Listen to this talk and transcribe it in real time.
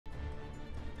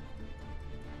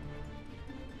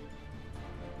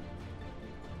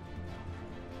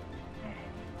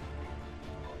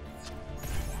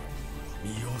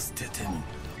捨てても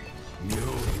妙理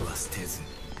は捨てず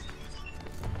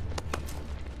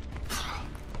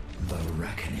The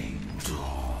reckoning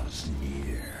draws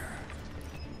near.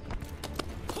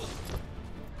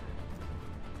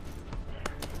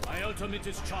 My ultimate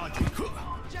is charging.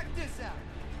 Check this out.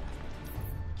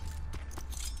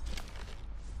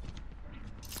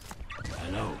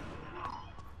 Hello.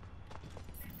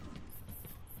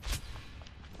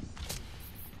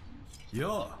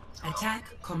 Yo. Attack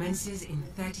commences in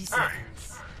 30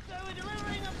 seconds. So we're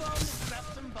delivering a bomb that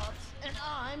straps some bots, and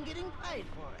I'm getting paid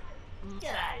for it.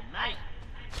 G'day, mate.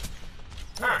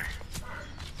 Hey!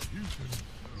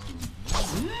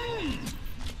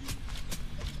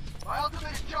 My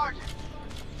ultimate is charging.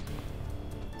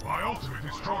 My ultimate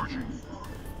is charging.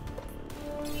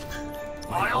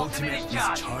 My ultimate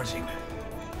is charging.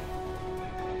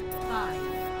 5,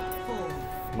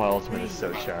 4, My ultimate is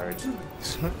so charged. 2,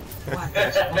 1.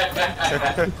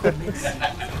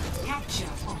 Capture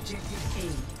objective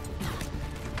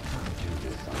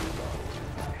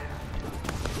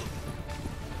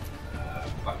A.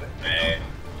 Fucking man.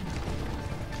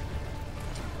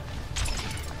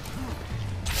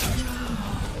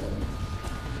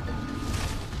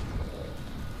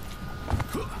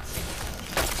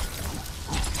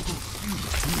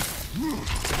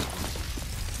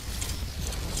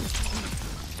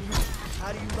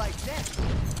 How do you like that?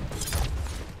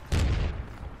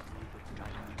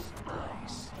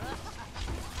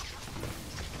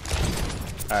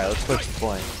 Alright, let's push the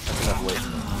point. That's enough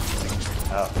waiting.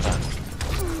 Oh, done.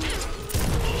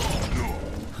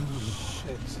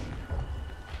 Shit.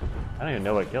 I don't even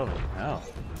know what killed him. Oh.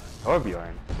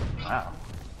 Torbjorn. Wow.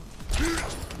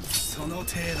 その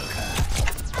程度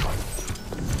か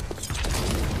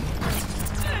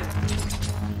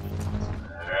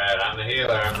Alright, I'm the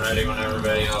healer. I'm ready when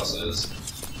everybody else is.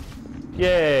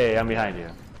 Yay, I'm behind you.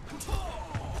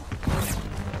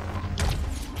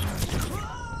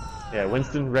 Yeah,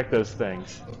 Winston, wreck those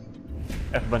things.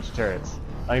 F a bunch of turrets.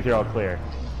 I think they're all clear.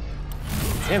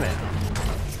 Damn it.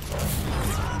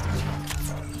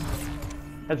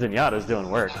 That Zenyatta's doing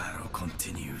work. Battle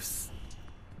continues.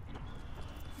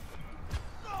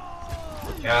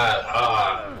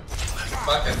 God,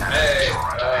 fucking hey.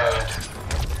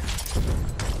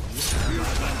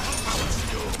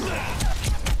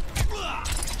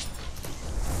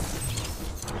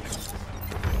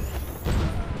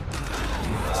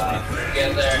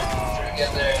 Get there.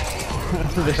 Get there.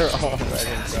 They're all right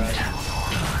inside.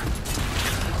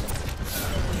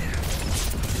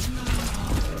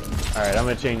 Alright, I'm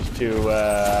gonna change to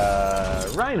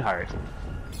Reinhardt.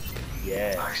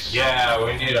 Yeah. Yeah,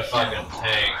 we need a fucking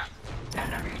tank.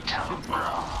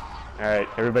 Alright,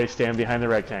 everybody stand behind the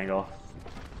rectangle.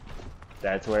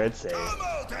 That's where it's safe. Come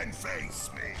out and face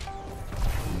me.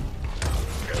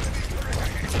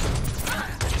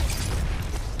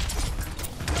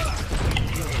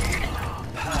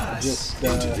 Just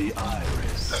Into the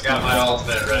iris. I've got my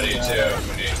ultimate ready too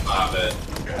if we need to pop it.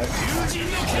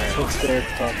 took their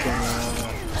fucking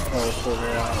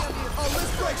teleporter out. Oh,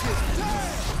 let's break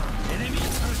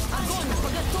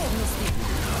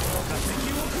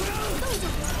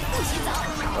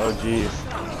Oh jeez.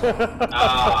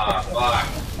 Ah, fuck.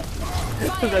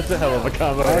 That's a hell of a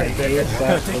combo I right hate there.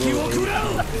 that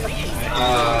little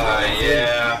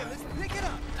Yeah.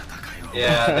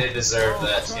 Yeah, they deserve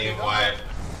that team wipe.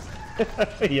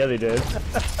 Yeah, they did.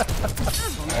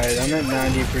 Alright, I'm at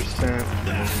 90%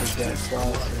 of that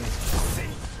process.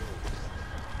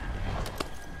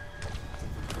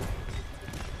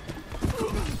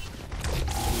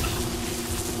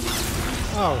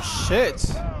 Oh shit!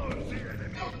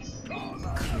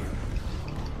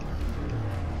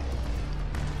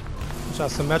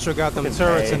 Symmetra got them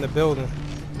turrets in the building.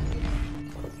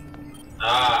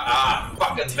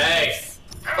 Fucking May!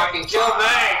 Fucking kill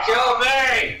May! Kill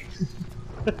May!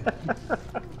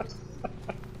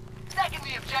 Taking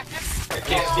the objective. I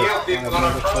can't heal people when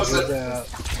I'm frozen.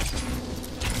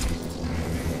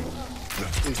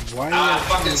 Dude, why are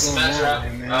Fucking you going Symmetra.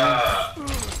 at me, man?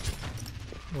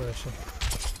 Where is she?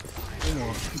 Come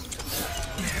on.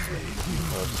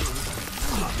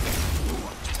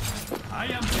 I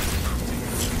am.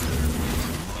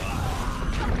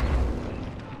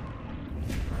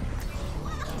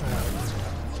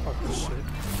 Fuck this shit.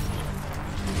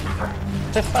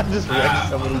 I just wrecked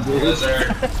somebody, dude.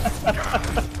 Lizard.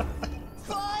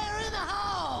 Fire in the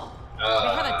hole. We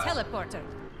have a teleporter.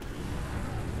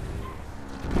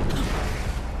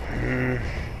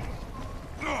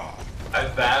 I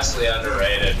vastly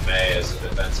underrated May as a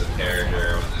defensive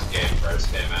character when this game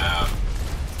first came out.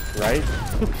 Right?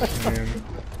 Man,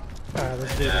 Alright,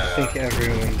 let's do I this. think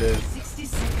everyone did. 60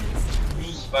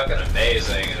 seconds. fucking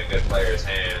amazing in a good player's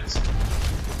hands.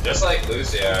 Just like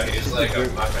Lucio, he's like a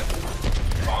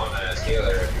fucking bomb-ass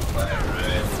healer if you play him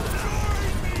right.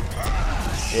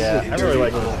 Yeah, I really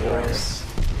like this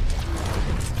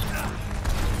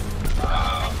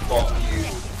Fuck you.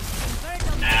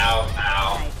 Ow,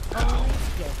 ow.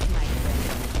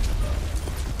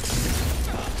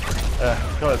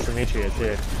 Kill that Demetrius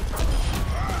here.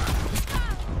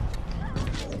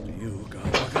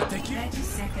 30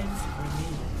 seconds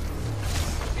remaining.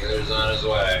 Healer's on his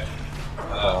way.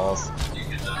 Balls. You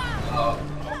can, oh.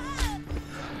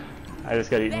 I just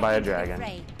got eaten by a dragon. The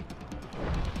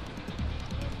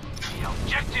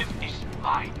objective is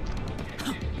mine.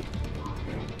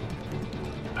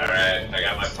 Alright, I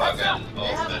got my fucking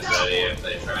ultimate ready if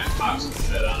they try and pop some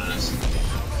shit on us.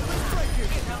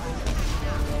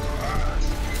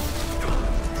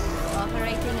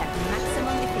 Operating at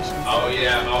maximum efficiency. Oh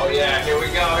yeah, here we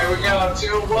go, 2-1!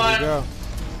 There we go.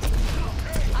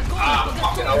 Ah,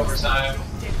 fucking overtime.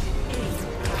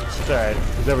 It's alright,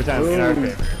 it's overtime in our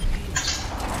favor.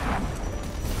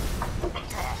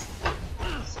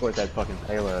 Squirt that fucking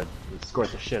payload.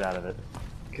 Squirt the shit out of it.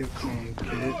 Get some,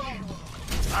 bitch.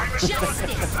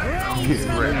 Justice. You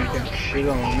got shit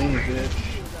on me, bitch.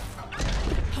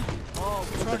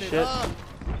 The shit.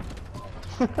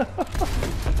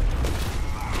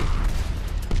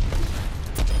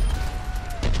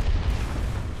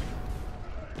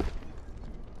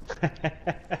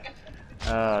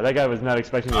 That guy was not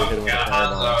expecting me to hit him with a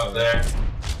fireball. Up there.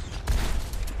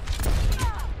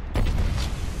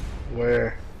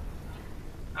 Where?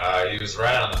 He was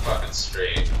right on the fucking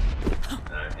street.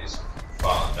 He's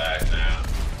falling back now.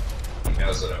 He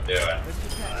knows what I'm doing.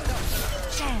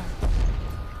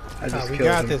 I just We killed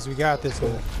got him. this. We got this.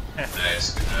 Man.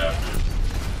 Nice, good job.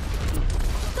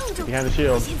 Behind the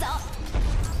shield.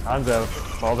 Hanzo,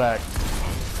 fall back.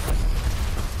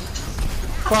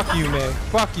 Fuck you, May.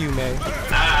 Fuck you, May.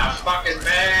 Ah, fucking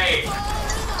May!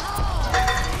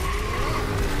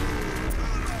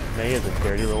 May is a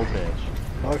dirty little bitch.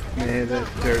 Fuck me, that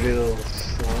dirty little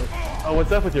slut. Oh,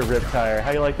 what's up with your rib tire?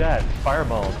 How you like that?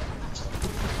 Fireball.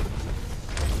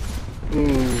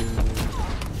 Ooh.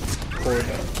 Poor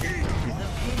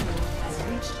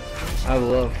I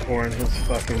love pouring his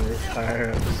fucking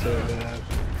tire up so bad.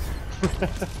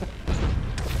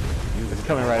 It's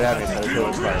coming right at me, so it's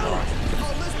really fireball.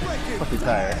 Fuck your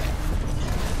tire.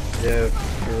 Yeah,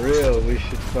 for real, we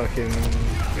should fucking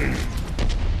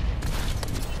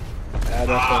add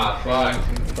up on friends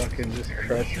and fucking just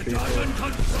crush people.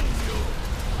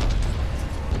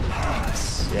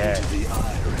 Yeah. The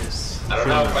iris. I don't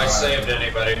know if I saved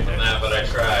anybody from that, but I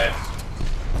tried.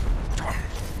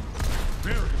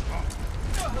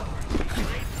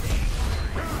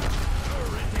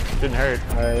 Didn't hurt.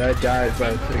 Alright, I died, but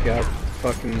I took out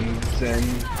fucking Zen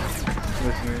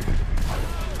with me.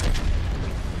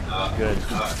 Good.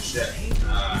 Oh shit.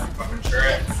 Fucking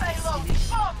turret.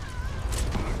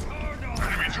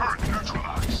 Enemy turret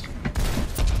neutralized.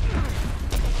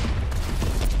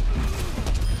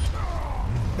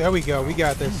 There we go. We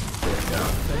got this.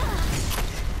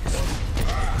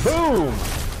 Boom!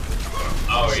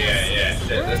 Oh yeah.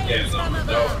 Shit, this game's almost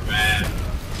over, man.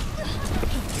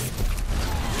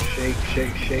 Shake,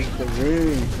 shake, shake the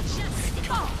room.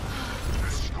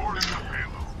 Escorting the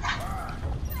payload.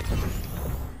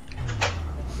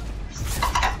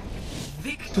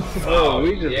 Oh,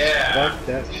 we just yeah. fucked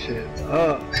that shit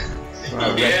up.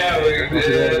 Yeah, we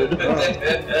did.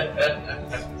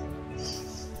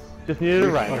 Just needed a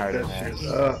Fuck Reinhardt in that there. shit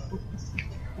up.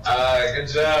 Good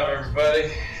job, everybody.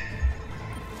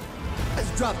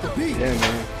 Let's drop the beat. Yeah,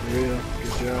 man, for real.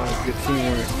 Good job, good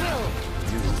teamwork.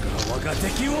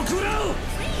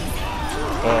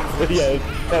 Oh, yeah,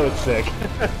 that was sick.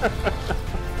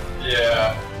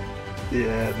 Yeah.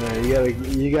 Yeah, no,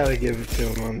 you gotta give it to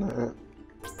him on that.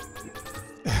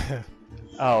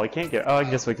 Oh, I can't get. Oh, I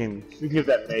guess we can give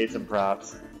that May some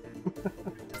props.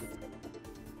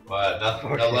 What?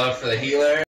 No love for the healer?